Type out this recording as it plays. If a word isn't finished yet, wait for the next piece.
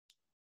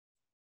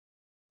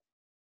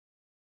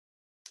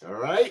All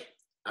right.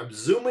 I'm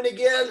zooming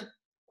again.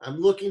 I'm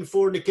looking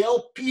for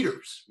Nikhil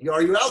Peters.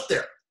 Are you out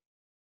there?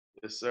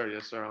 Yes, sir.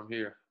 Yes, sir. I'm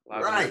here.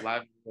 Right.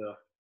 Live.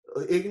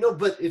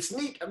 But it's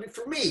neat. I mean,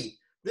 for me,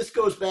 this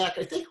goes back,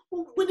 I think,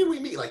 when did we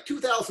meet? Like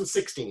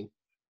 2016.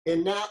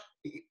 And now,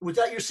 was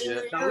that your Yeah.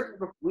 senior No, year?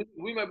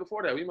 we met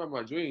before that. We met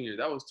my junior year.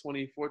 That was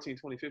 2014,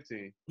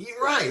 2015.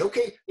 You're right.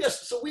 Okay.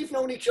 Yes. So we've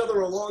known each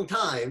other a long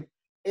time.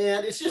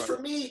 And it's just Right.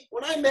 for me,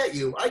 when I met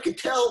you, I could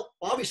tell,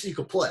 obviously you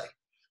could play,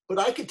 but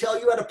I could tell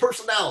you had a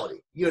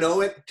personality.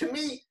 And to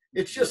me,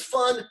 it's just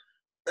fun.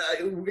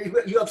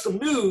 You have some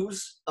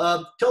news.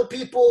 Tell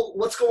people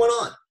what's going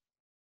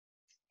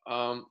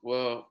on.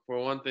 Well, for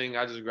one thing,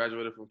 I just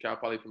graduated from Cal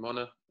Poly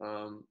Pomona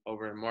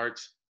over in March,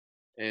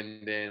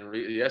 and then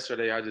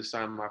yesterday I just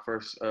signed my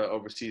first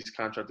overseas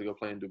contract to go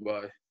play in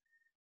Dubai.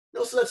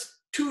 No, so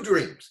that's two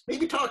dreams.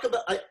 Maybe talk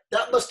about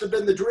that. Must have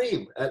been the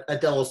dream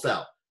at De La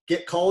Salle.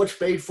 Get college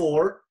paid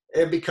for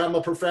and become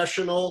a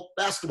professional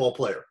basketball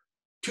player.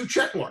 Two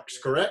check marks,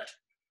 correct?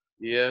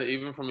 Yeah,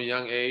 even from a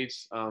young age,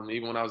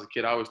 even when I was a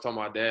kid, I always told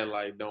my dad,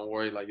 like, don't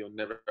worry, like, you'll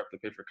never have to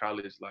pay for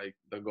college. Like,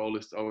 the goal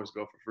is to always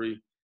go for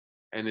free.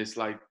 And it's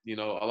like, a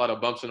lot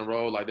of bumps in the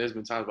road. Like, there's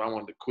been times where I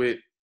wanted to quit.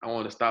 I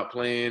wanted to stop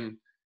playing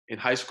in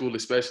high school,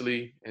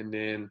 especially. And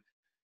then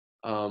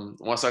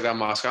once I got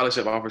my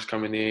scholarship offers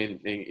coming in,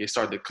 it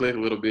started to click a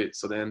little bit.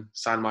 So then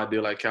signed my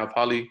deal at Cal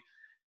Poly.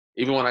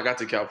 Even when I got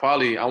to Cal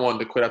Poly, I wanted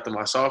to quit after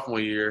my sophomore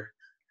year.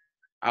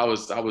 I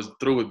was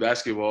through with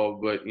basketball,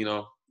 but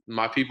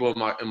my people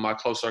in my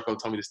close circle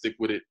told me to stick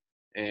with it,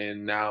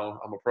 and now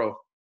I'm a pro.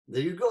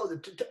 There you go.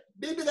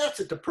 Maybe that's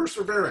it. The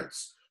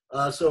perseverance.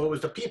 So it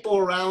was the people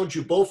around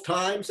you both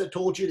times that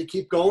told you to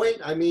keep going.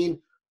 I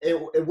mean,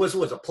 it was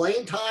a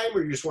playing time,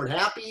 or you just weren't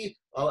happy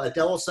at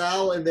De La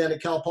Salle and then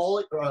at Cal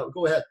Poly.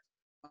 Go ahead.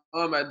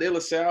 At De La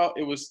Salle,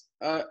 it was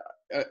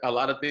a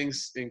lot of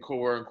things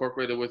were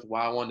incorporated with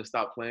why I wanted to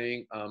stop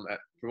playing.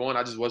 For one,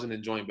 I just wasn't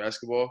enjoying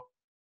basketball.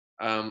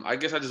 I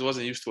guess I just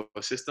wasn't used to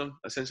a system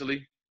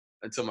essentially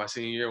until my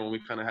senior year when we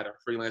kind of had a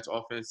freelance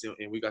offense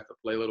and we got to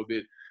play a little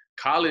bit.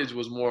 College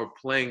was more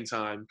playing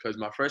time because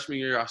my freshman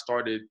year I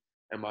started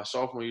and my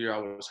sophomore year I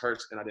was hurt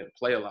and I didn't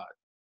play a lot.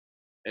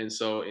 And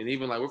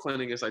even like we're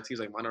playing against like teams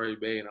like Monterey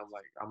Bay and I'm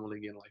like I'm only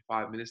getting like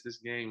 5 minutes this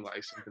game,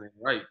 like something ain't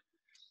right.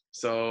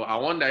 So I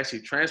wanted to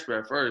actually transfer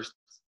at first.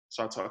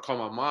 So I called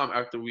my mom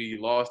after we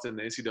lost in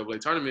the NCAA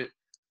tournament.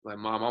 Like,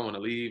 Mom, I want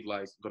to leave,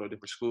 like, go to a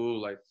different school.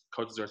 Like,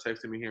 coaches are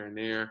texting me here and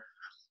there.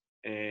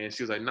 And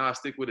she was like, nah,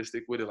 stick with it,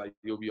 stick with it. Like,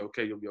 you'll be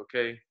okay, you'll be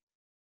okay.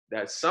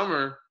 That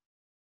summer,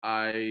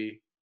 I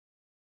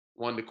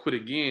wanted to quit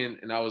again.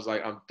 And I was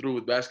like, I'm through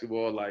with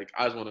basketball. Like,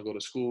 I just want to go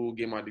to school,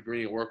 get my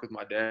degree, and work with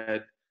my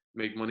dad,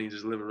 make money,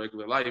 just live a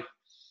regular life.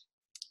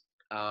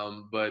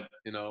 But,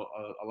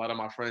 a lot of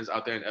my friends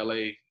out there in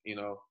LA,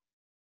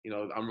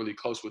 I'm really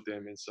close with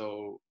them. And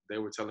so they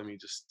were telling me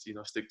just,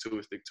 stick to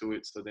it, stick to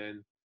it. So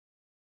then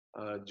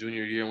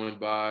junior year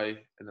went by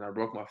and then I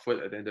broke my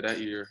foot at the end of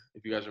that year.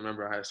 If you guys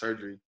remember, I had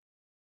surgery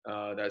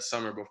that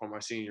summer before my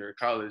senior year of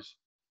college.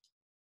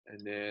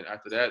 And then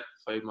after that,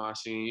 played my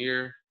senior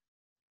year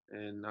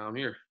and now I'm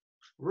here.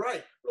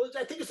 Right. Well,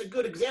 I think it's a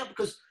good example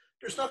because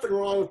there's nothing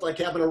wrong with like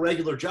having a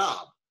regular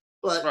job,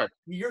 but Right.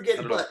 Not at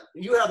all. but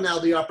you have now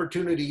the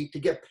opportunity to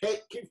get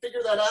paid. Can you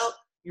figure that out?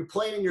 You're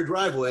playing in your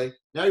driveway.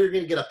 Now you're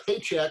going to get a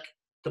paycheck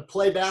to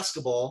play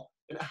basketball.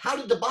 And how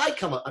did Dubai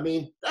come up? I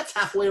mean, that's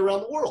halfway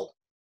around the world.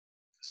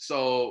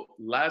 So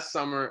last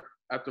summer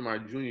after my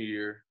junior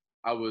year,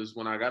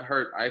 when I got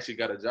hurt, I actually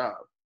got a job.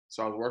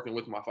 So I was working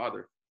with my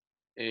father.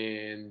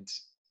 And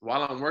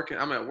while I'm working,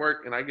 I'm at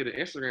work and I get an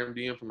Instagram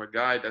DM from a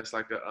guy that's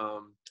like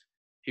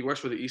he works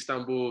for the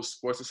Istanbul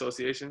Sports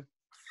Association.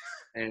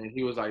 And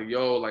he was like,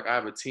 yo, like I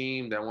have a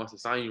team that wants to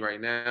sign you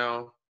right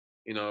now.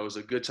 It was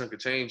a good chunk of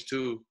change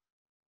too.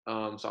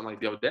 So I'm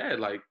like, yo, dad,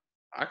 like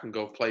I can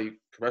go play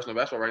professional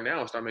basketball right now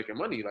and start making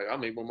money. Like I'll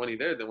make more money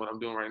there than what I'm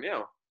doing right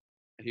now.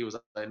 And he was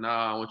like,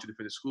 nah, I want you to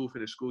finish school,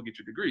 get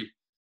your degree.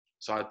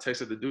 So I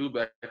texted the dude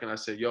back and I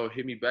said, yo,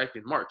 hit me back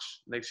in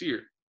March next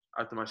year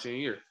after my senior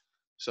year.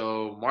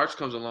 So March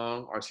comes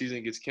along, our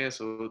season gets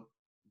canceled.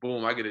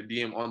 Boom, I get a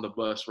DM on the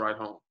bus ride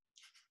home.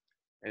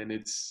 And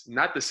it's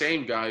not the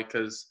same guy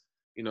because,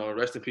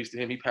 rest in peace to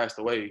him, he passed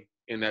away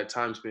in that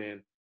time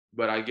span.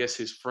 But I guess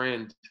his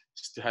friend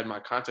still had my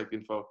contact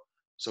info.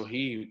 So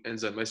he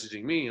ends up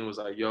messaging me and was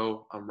like,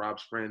 yo, I'm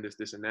Rob's friend,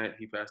 this, and that.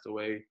 He passed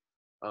away.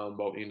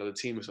 But, the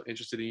team is so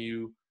interested in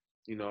you.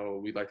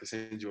 We'd like to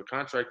send you a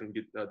contract and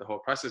get the whole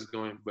process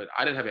going. But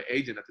I didn't have an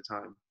agent at the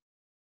time.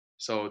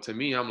 So to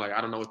me, I'm like,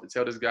 I don't know what to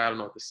tell this guy. I don't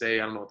know what to say.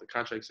 I don't know what the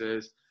contract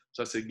says.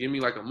 So I said, give me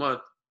like a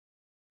month.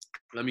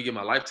 Let me get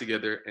my life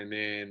together, and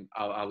then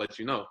I'll let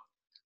you know.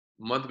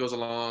 Month goes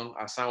along.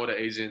 I sign with an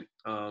agent.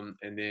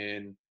 And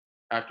then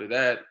after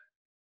that,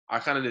 I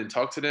kind of didn't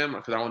talk to them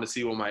because I wanted to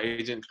see what my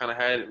agent kind of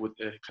had with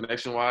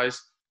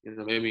connection-wise,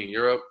 maybe in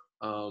Europe.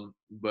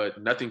 But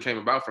nothing came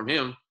about from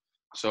him.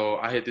 So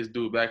I hit this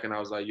dude back and I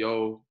was like,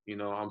 yo,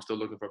 I'm still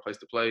looking for a place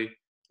to play.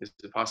 Is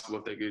it possible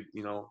if they could,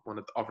 want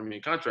to offer me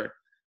a contract?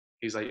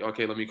 He's like,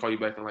 okay, let me call you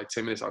back in like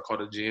 10 minutes. I'll call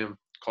the GM.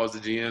 calls the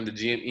GM. The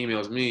GM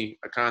emails me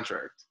a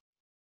contract,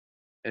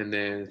 and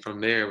then from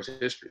there it was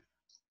history.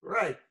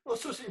 Right. Well,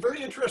 so it's a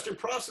very interesting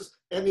process.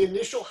 And the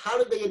initial, how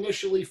did they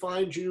initially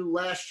find you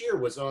last year?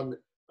 Was on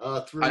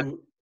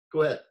through.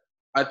 Go ahead.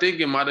 I think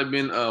it might have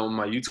been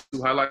my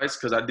YouTube highlights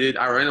because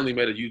I randomly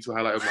made a YouTube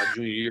highlight of my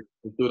junior year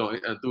and threw it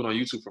on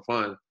YouTube for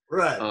fun.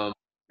 Right.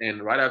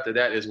 And right after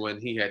that is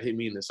when he had hit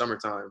me in the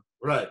summertime.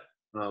 Right.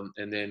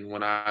 And then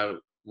when I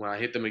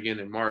hit them again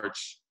in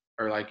March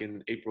or like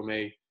in April,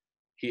 May,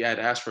 he had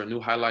asked for a new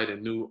highlight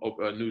and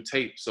new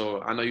tape.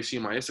 So I know you see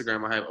my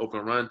Instagram, I have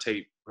open run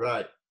tape.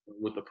 Right.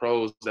 With the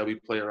pros that we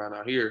play around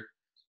out here.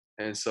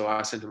 And so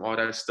I sent them all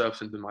that stuff,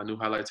 sent them my new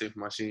highlight tape for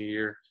my senior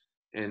year.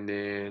 And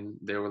then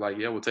they were like,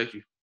 yeah, we'll take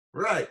you.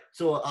 Right.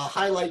 So a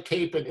highlight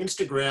tape and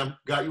Instagram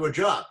got you a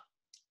job.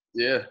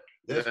 Yeah.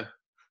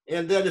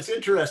 And then it's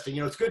interesting,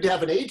 it's good to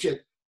have an agent,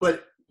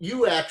 but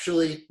you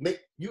actually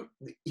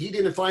he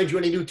didn't find you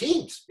any new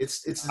teams. I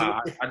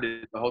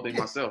did the whole thing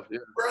myself. Yeah.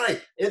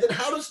 Right. And then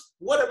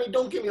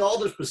don't give me all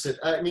the specifics.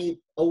 I mean,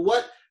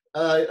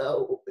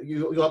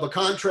 you have a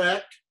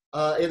contract,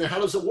 and then how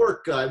does it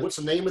work? What's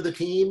the name of the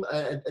team?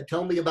 And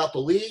tell me about the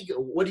league.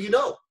 What do you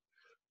know?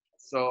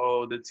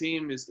 So the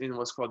team is in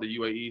what's called the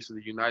UAE, so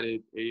the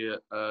United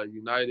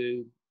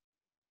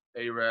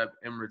Arab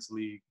Emirates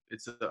League.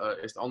 It's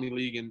the only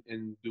league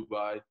in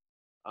Dubai.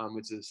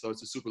 It's a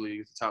super league.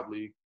 It's a top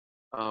league.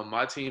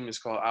 My team is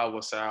called Al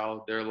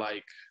Wasal. They're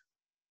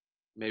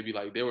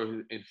they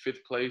were in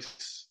 5th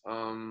place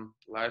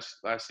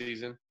last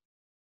season.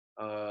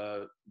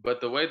 But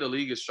the way the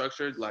league is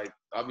structured, like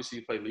obviously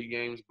you play league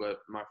games,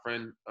 but my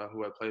friend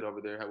who had played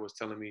over there was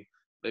telling me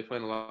they play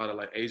in a lot of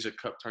like Asia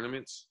Cup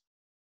tournaments.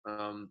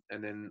 And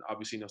then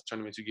obviously in those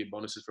tournaments you get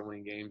bonuses for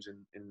winning games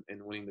and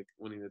winning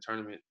the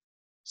tournament.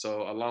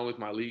 So along with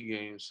my league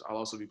games, I'll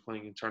also be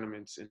playing in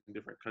tournaments in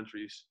different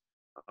countries,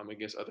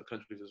 against other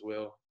countries as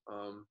well.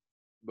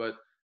 But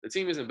the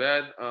team isn't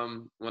bad.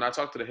 When I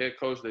talked to the head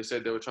coach, they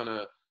said they were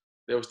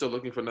still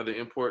looking for another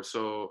import.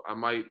 So I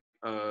might,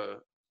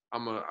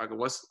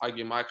 once I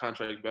get my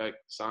contract back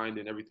signed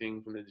and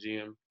everything from the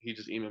GM, he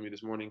just emailed me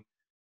this morning.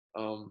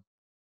 I'm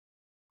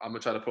gonna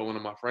try to put one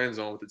of my friends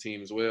on with the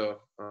team as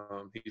well.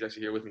 He's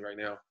actually here with me right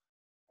now.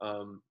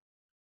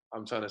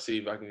 I'm trying to see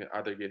if I can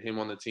either get him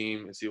on the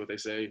team and see what they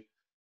say,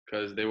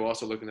 because they were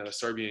also looking at a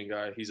Serbian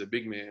guy. He's a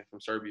big man from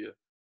Serbia.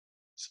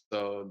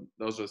 So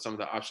those were some of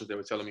the options they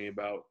were telling me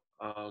about.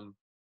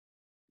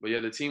 But yeah,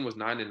 the team was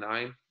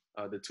 9-9.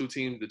 The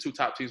two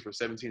top teams were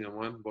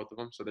 17-1, both of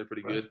them. So they're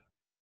pretty good.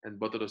 And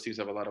both of those teams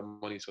have a lot of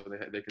money, so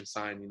they can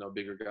sign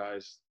bigger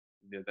guys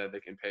that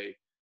they can pay.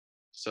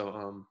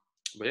 So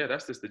but yeah,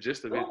 that's just the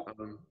gist of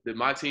it.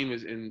 My team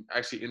is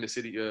actually in the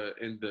city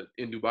in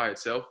Dubai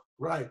itself.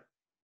 Right.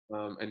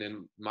 And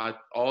then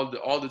all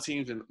the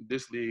teams in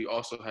this league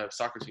also have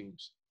soccer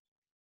teams.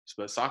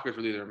 But soccer is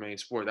really their main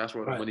sport. That's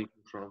where the money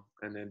comes from.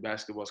 And then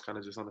basketball is kind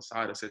of just on the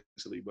side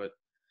essentially. But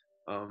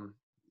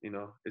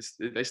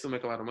they still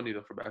make a lot of money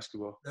though for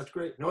basketball. That's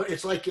great. No,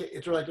 it's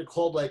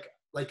called like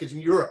it's in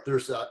Europe.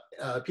 There's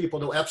people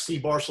know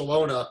FC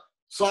Barcelona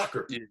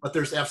soccer, but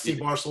there's FC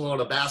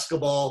Barcelona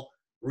basketball,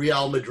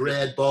 Real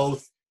Madrid,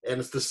 both, and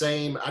it's the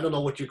same. I don't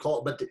know what you call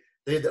it, but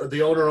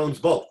the owner owns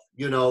both,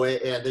 and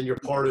then you're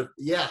part of,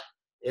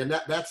 and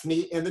that's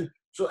neat. And then,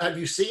 so have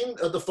you seen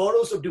the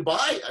photos of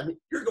Dubai? I mean,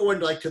 you're going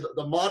to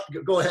the mod.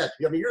 Go ahead.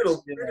 I mean, you're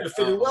gonna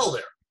fit in well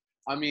there.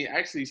 I mean,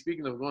 actually,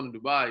 speaking of going to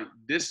Dubai,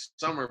 this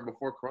summer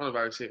before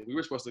coronavirus hit, we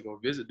were supposed to go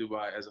visit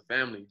Dubai as a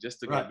family just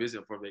to go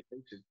visit for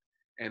vacation.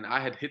 And I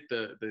had hit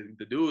the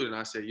dude and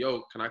I said,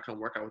 yo, can I come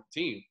work out with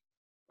the team?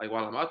 Like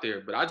while I'm out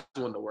there, but I just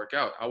wanted to work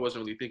out. I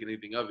wasn't really thinking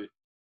anything of it.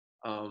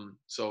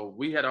 So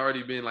we had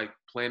already been like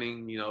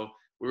planning,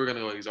 we were going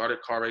to go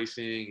exotic car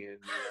racing and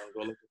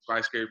go look at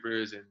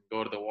skyscrapers and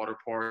go to the water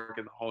park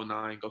and the whole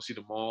nine, go see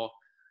the mall.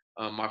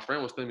 My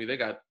friend was telling me they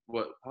got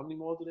how many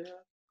malls do they have?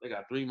 They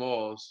got 3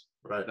 malls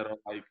that are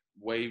like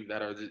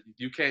that are just,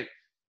 you can't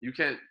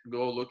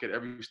go look at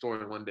every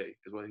store in one day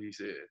is what he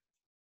said.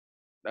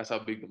 That's how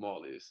big the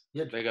mall is.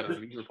 Yeah, they got an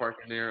amusement park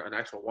in there, an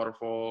actual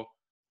waterfall,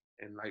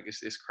 and like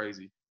it's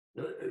crazy.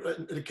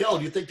 Nikhil,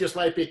 do you think this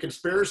might be a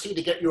conspiracy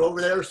to get you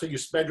over there so you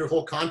spend your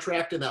whole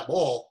contract in that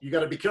mall? You got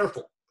to be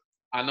careful.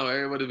 I know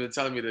everybody been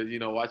telling me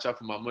to, watch out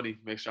for my money,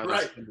 make sure I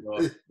don't spend it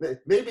all.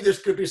 Maybe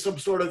this could be some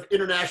sort of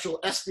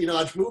international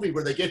espionage movie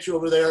where they get you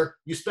over there,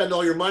 you spend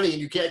all your money, and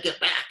you can't get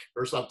back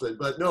or something.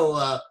 But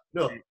no.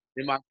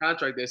 In my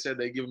contract, they said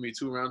they're giving me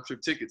 2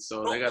 round-trip tickets,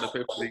 so they got to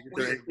pay for the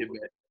get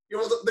back.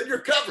 Then you're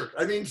covered.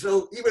 I mean,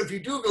 so even if you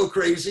do go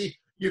crazy,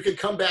 you can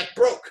come back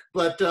broke.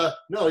 But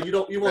no, you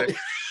don't. You won't. Right.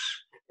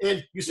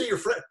 And you see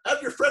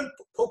have your friend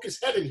poke his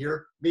head in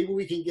here. Maybe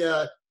we can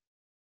get.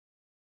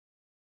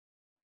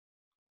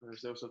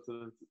 What's up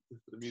to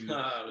the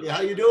media? Yeah,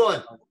 how you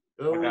doing?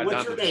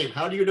 What's your name?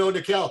 How do you know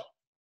Nikhil?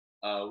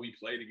 We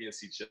played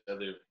against each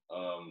other.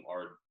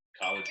 Our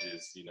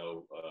colleges,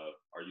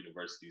 our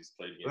universities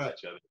played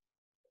against each other,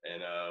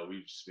 and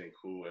we've just been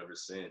cool ever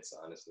since.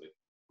 Honestly.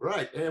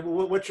 Right. And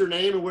what's your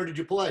name and where did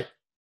you play?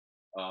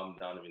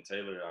 Donovan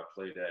Taylor. I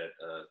played at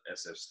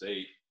SF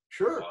State.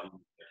 Sure. He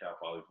was at Cal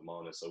Poly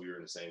Pomona, so we were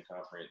in the same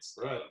conference.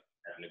 Right.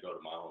 Having to go to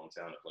my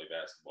hometown to play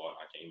basketball, and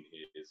I came to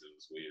his. It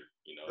was weird,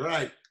 you know.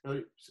 Right.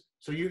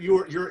 So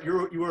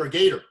you were a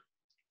Gator.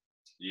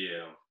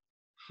 Yeah.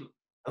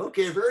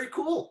 Okay, very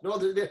cool. No,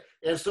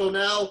 and so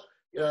now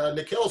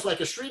Nikhil's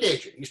like a street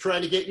agent. He's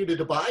trying to get you to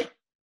Dubai.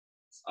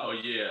 Oh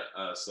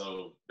yeah.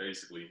 So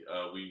basically,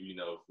 if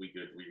we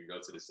could go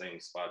to the same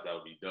spot, that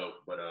would be dope.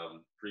 But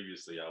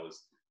previously, I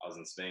was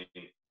in Spain.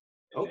 And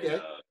okay. Then,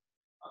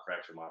 I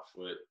fractured my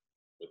foot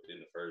within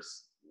the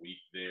first week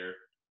there,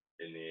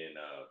 and then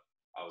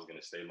I was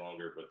gonna stay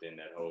longer, but then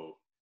that whole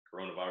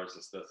coronavirus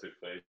and stuff took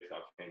place.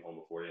 I came home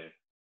before then.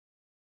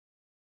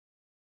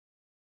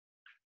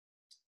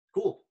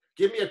 Cool.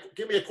 Give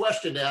me a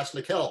question to ask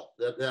Nikhil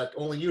that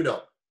only you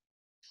know.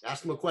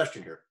 Ask him a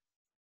question here.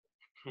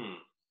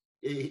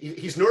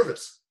 He's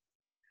nervous.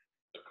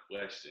 A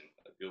question,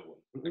 a good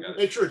one.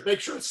 Make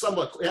sure it's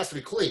somewhat. It has to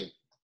be clean.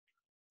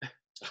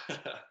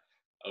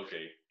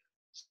 Okay.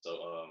 So,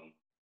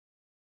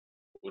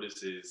 what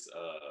is his?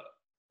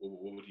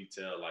 What would he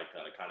tell? Like,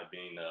 kind of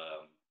being,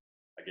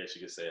 I guess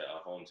you could say, a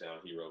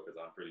hometown hero, because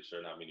I'm pretty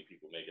sure not many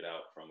people make it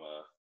out from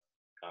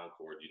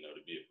Concord,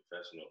 to be a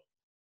professional,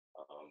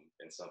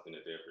 and something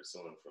that they're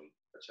pursuing from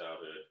a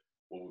childhood.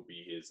 What would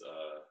be his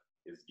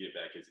give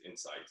back, his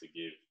insight to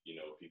give,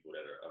 people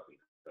that are up and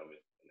coming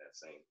in that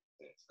same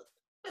sense?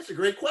 That's a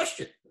great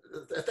question.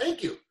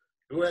 Thank you.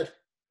 Go ahead.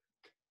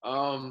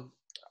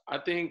 I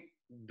think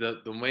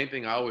the main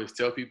thing I always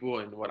tell people,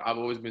 and what I've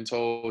always been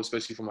told,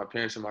 especially from my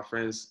parents and my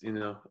friends,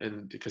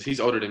 and because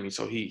he's older than me,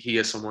 so he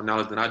has some more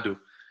knowledge than I do.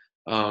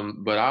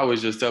 But I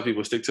always just tell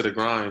people, stick to the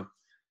grind.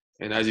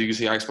 And as you can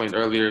see, I explained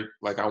earlier,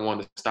 like I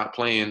wanted to stop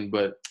playing,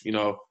 but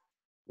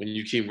when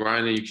you keep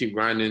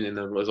grinding and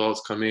the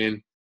results come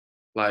in.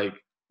 Like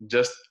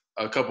just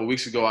a couple of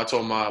weeks ago, I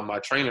told my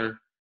trainer,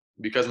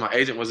 because my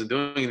agent wasn't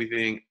doing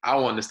anything, I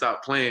wanted to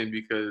stop playing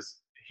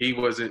because he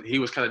was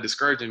kind of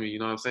discouraging me. You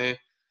know what I'm saying?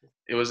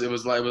 It was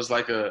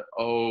like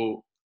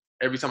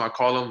every time I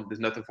call him, there's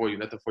nothing for you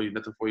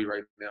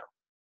right now.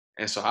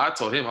 And so I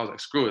told him, I was like,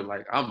 screw it.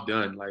 Like, I'm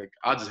done. Like,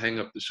 I'll just hang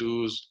up the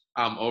shoes.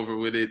 I'm over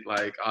with it.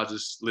 Like, I'll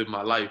just live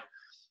my life.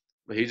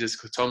 But he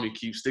just told me,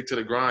 stick to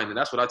the grind. And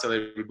that's what I tell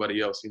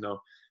everybody else,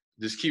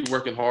 just keep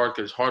working hard,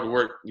 because hard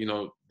work,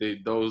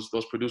 those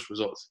produce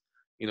results.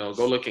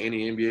 Go look at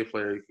any NBA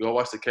player. Go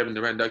watch the Kevin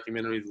Durant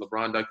documentary, the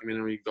LeBron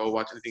documentary. Go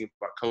watch anything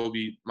about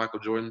Kobe, Michael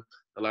Jordan,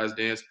 The Last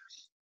Dance.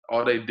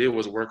 All they did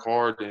was work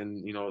hard,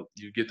 and,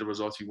 you get the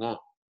results you want.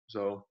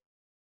 So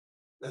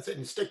that's it.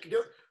 And stick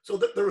together. So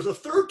there was a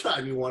third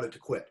time you wanted to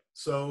quit.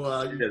 So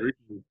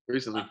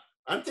recently.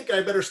 I'm thinking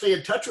I better stay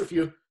in touch with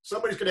you.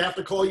 Somebody's going to have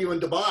to call you in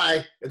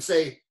Dubai and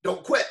say,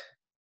 "Don't quit."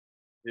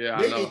 Yeah,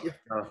 maybe,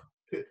 I know.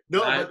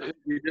 No,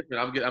 it's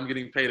different. I'm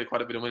getting paid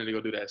quite a bit of money to go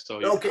do that. So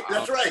okay,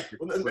 that's right.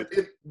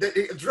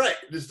 It's right.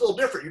 It's still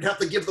different. You'd have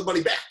to give the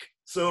money back.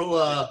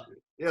 So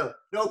yeah.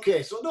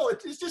 Okay. So no,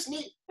 it's just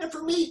neat. And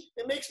for me,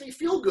 it makes me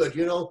feel good.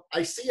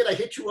 I see it. I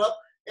hit you up,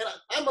 and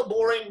I'm a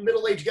boring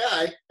middle-aged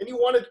guy, and you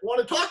want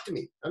to talk to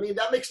me. I mean,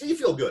 that makes me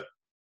feel good.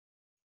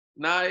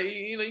 Nah,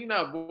 you're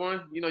not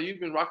boring. You've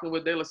been rocking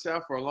with De La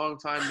Salle for a long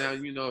time now.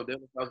 De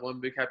La Salle's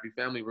one big happy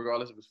family,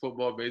 regardless if it's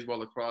football, baseball,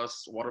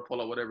 lacrosse, water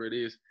polo, whatever it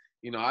is.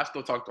 I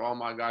still talk to all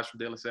my guys from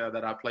De La Salle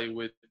that I play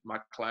with, my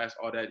class,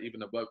 all that,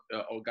 even above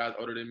guys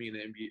older than me in the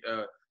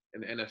NBA,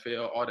 in the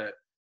NFL, all that.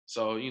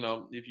 So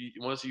if you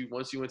once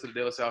you enter the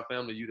De La Salle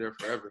family, you're there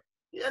forever.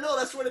 Yeah, no,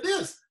 that's what it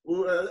is.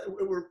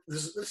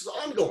 This is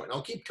ongoing.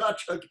 I'll keep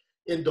touch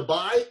in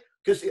Dubai,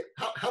 because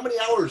how many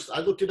hours? I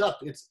looked it up.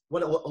 It's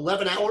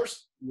 11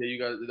 hours. Yeah, you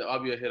guys.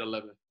 I'll be hit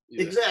 11.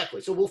 Yeah.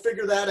 Exactly. So we'll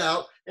figure that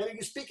out.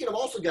 And speaking of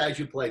also guys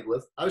you played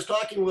with, I was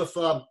talking with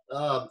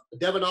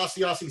Devin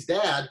Asiasi's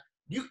dad.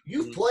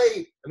 You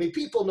play. I mean,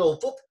 people know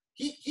football.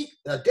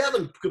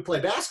 Devin could play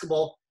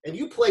basketball, and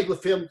you played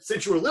with him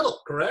since you were little,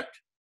 correct?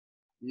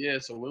 Yeah.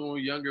 So when we were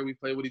younger, we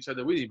played with each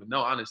other. We didn't even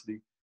know,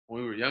 honestly,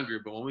 when we were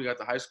younger. But when we got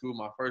to high school,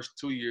 my first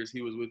 2 years,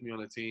 he was with me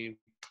on the team,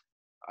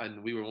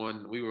 and we were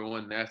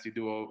one nasty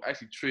duo,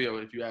 actually trio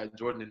if you add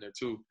Jordan in there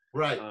too.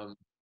 Right.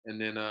 And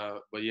then,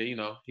 but yeah,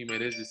 he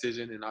made his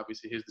decision, and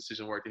obviously his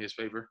decision worked in his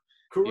favor.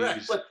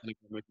 Correct. But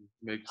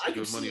make I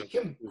can see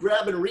him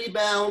grabbing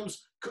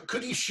rebounds.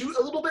 Could he shoot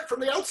a little bit from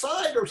the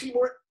outside, or is he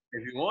more?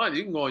 If you want,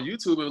 you can go on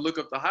YouTube and look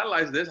up the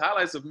highlights. There's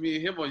highlights of me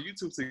and him on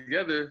YouTube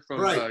together from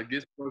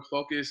Get Sports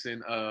Focus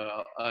and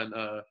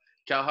on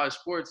Cal High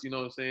Sports. You know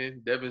what I'm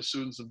saying? Devin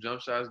shooting some jump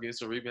shots, getting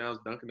some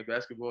rebounds, dunking the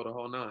basketball, the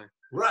whole nine.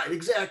 Right,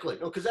 exactly.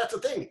 No, because that's the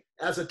thing.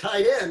 As a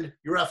tight end,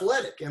 you're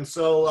athletic, and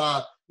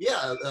so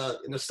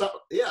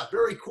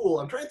very cool.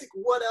 I'm trying to think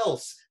what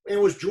else.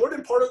 And was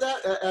Jordan part of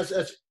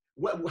that?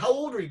 How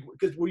old were you?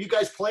 Because were you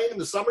guys playing in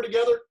the summer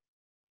together?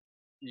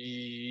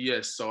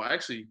 Yes. So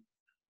actually,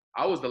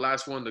 I was the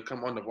last one to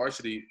come on the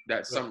varsity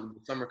that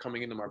summer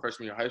coming into my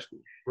freshman year of high school.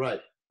 Right.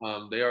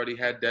 They already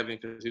had Devin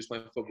because he was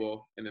playing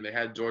football, and then they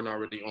had Jordan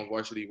already on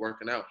varsity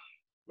working out.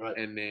 Right.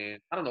 And then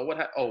I don't know what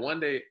happened. Oh, one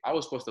day I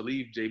was supposed to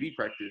leave JV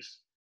practice,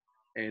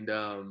 And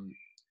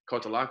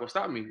Coach Alako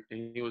stopped me,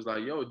 and he was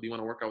like, "Yo, do you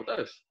want to work out with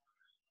us?"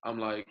 I'm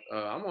like,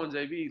 "I'm on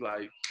JV.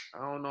 Like, I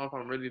don't know if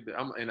I'm ready to."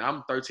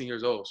 I'm 13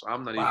 years old, so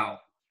I'm not even. Wow.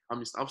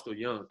 I'm still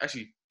young.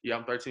 Actually, yeah,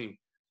 I'm 13.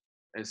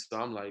 And so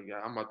I'm like, yeah,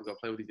 I'm about to go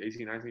play with these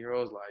 18,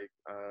 19-year-olds. Like,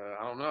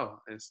 I don't know.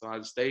 And so I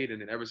just stayed.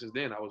 And then ever since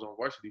then, I was on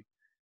varsity.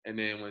 And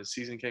then when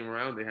season came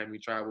around, they had me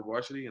try out with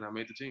varsity, and I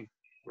made the team.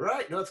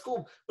 Right. No, that's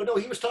cool. But no,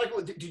 he was talking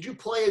about, did you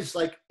play as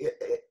like,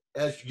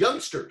 as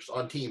youngsters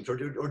on teams, or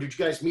did you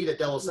guys meet at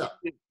Del Salle?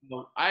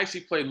 I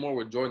actually played more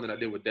with Jordan than I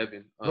did with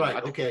Devin. Right.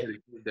 I think I Okay.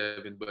 played with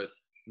Devin, but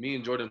me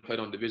and Jordan played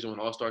on Division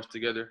I All-Stars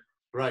together.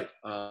 Right.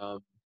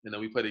 And then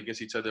we played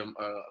against each other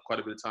quite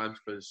a bit of times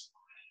because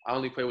I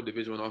only played with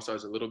Division I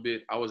All-Stars a little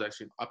bit. I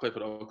played for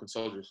the Oakland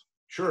Soldiers.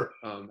 Sure.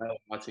 That was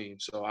my team,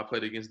 so I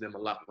played against them a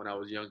lot when I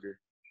was younger.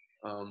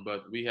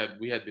 But we had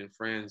been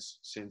friends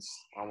since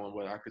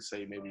what I could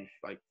say maybe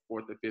like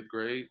 4th or 5th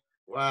grade.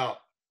 Wow,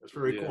 that's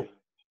very cool.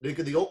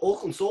 Because the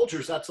Oakland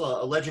Soldiers, that's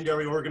a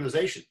legendary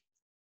organization.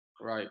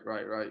 Right.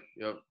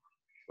 Yep.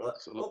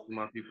 So look at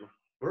my people.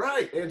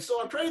 Right, and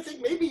so I'm trying to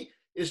think. Maybe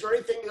is there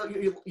anything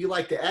you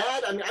like to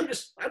add? I mean, I'm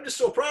just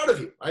so proud of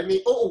you. I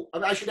mean,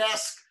 I should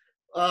ask.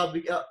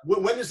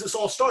 When does this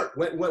all start?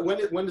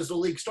 When does the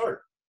league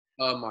start?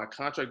 My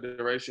contract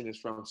duration is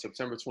from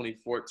September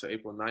 24th to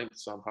April 9th,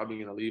 so I'm probably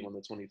going to leave on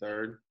the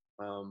 23rd.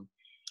 And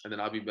then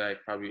I'll be back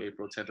probably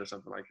April 10th or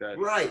something like that.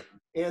 Right.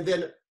 And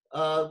then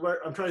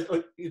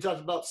you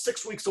talked about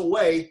 6 weeks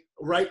away,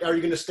 right? Are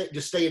you going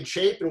to stay in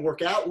shape and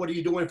work out? What are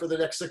you doing for the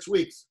next 6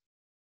 weeks?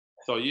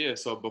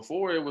 So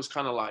before it was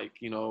kind of like,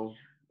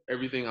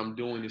 everything I'm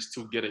doing is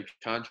to get a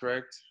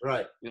contract.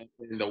 Right.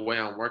 And the way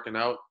I'm working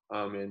out,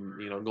 and,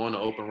 going to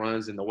open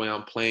runs and the way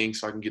I'm playing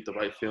so I can get the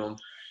right film.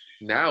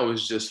 Now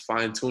it's just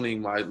fine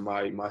tuning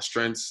my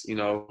strengths,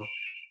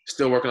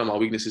 still working on my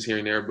weaknesses here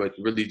and there, but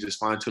really just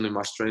fine tuning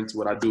my strengths,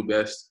 what I do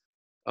best,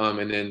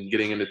 and then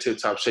getting into tip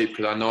top shape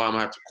because I know I'm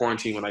gonna have to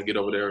quarantine when I get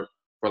over there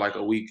for like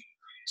a week.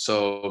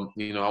 So,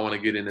 I want to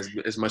get in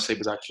as much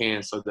shape as I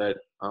can so that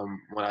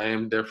when I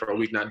am there for a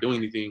week not doing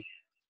anything,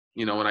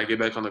 when I get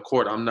back on the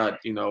court, I'm not,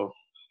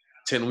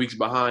 10 weeks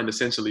behind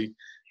essentially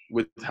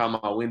with how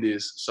my wind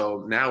is.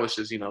 So now it's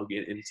just,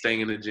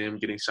 staying in the gym,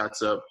 getting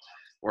shots up,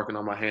 working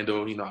on my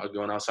handle,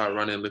 going outside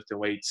running, lifting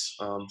weights,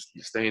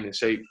 staying in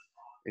shape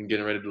and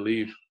getting ready to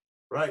leave.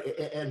 Right.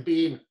 And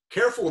being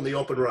careful in the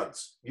open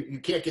runs. You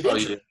can't get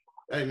injured.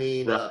 Yeah. I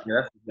mean, right.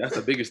 That's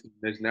the biggest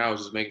thing now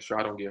is just making sure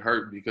I don't get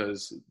hurt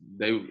because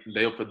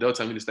they'll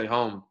tell me to stay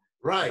home.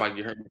 Right. If I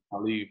get hurt,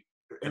 I'll leave.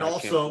 And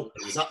also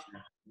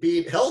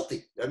being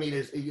healthy. I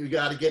mean, you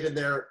got to get in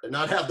there and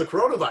not have the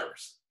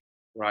coronavirus.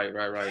 Right.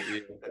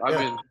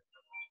 Yeah.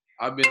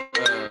 I've been.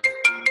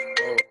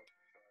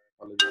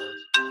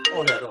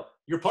 Oh no,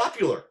 you're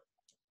popular.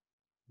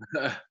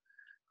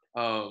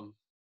 Oh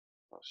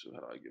shoot, how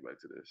do I get back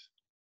to this?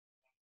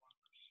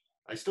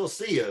 I still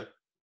see you.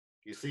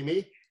 You see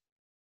me?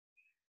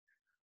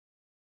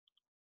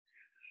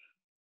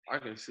 I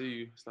can see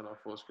you. It's not on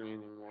full screen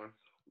anymore.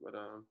 But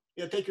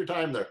yeah, take your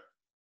time there.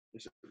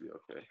 It should be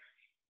okay.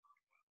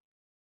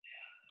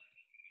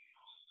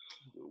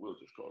 Will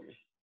just call me.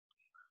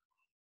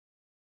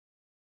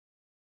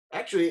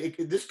 Actually,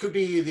 this could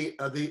be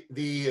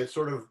the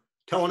sort of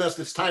telling us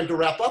it's time to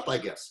wrap up, I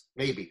guess.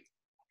 Maybe.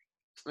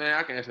 Man,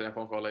 I can answer that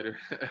phone call later.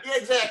 Yeah,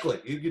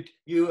 exactly.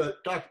 You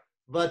talk,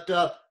 but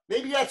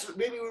maybe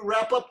we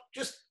wrap up.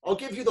 I'll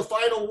give you the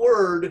final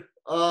word.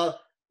 What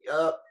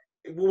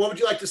would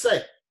you like to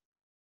say?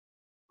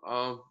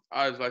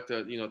 I'd just like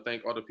to,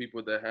 thank all the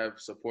people that have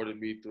supported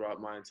me throughout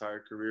my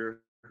entire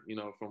career.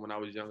 From when I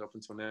was young up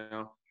until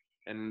now.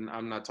 And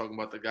I'm not talking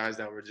about the guys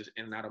that were just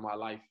in and out of my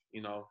life.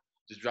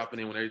 Just dropping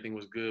in when everything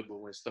was good, but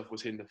when stuff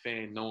was hitting the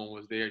fan, no one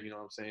was there. You know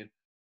what I'm saying?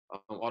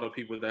 All the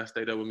people that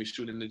stayed up with me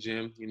shooting in the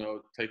gym,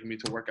 taking me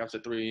to workouts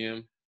at 3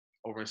 a.m.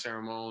 over in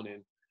Saramone,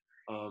 and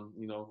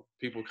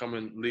people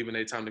leaving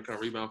their time to come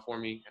rebound for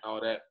me and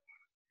all that,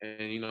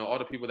 and all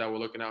the people that were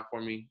looking out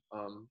for me,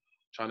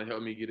 trying to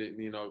help me get it,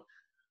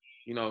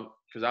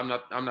 because I'm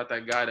not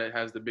that guy that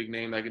has the big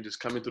name that can just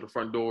come in through the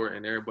front door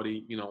and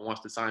everybody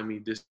wants to sign me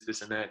this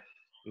and that.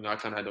 I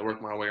kind of had to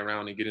work my way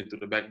around and get in through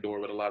the back door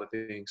with a lot of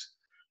things.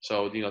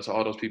 So, to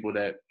all those people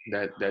that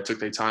took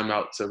their time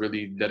out to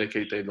really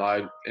dedicate their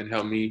life and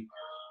help me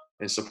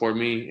and support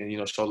me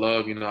and, show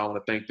love, I want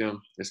to thank them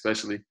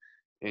especially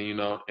and,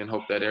 and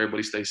hope that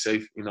everybody stays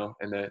safe, and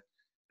that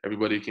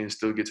everybody can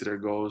still get to their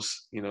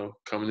goals,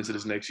 coming into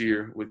this next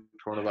year with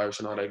coronavirus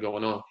and all that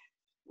going on.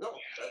 No,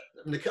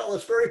 Nikhil,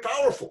 it's very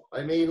powerful.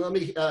 I mean,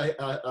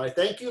 I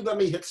thank you. Let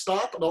me hit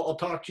stop and I'll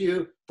talk to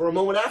you for a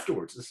moment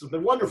afterwards. This has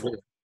been wonderful.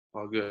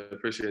 All good.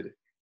 Appreciate it.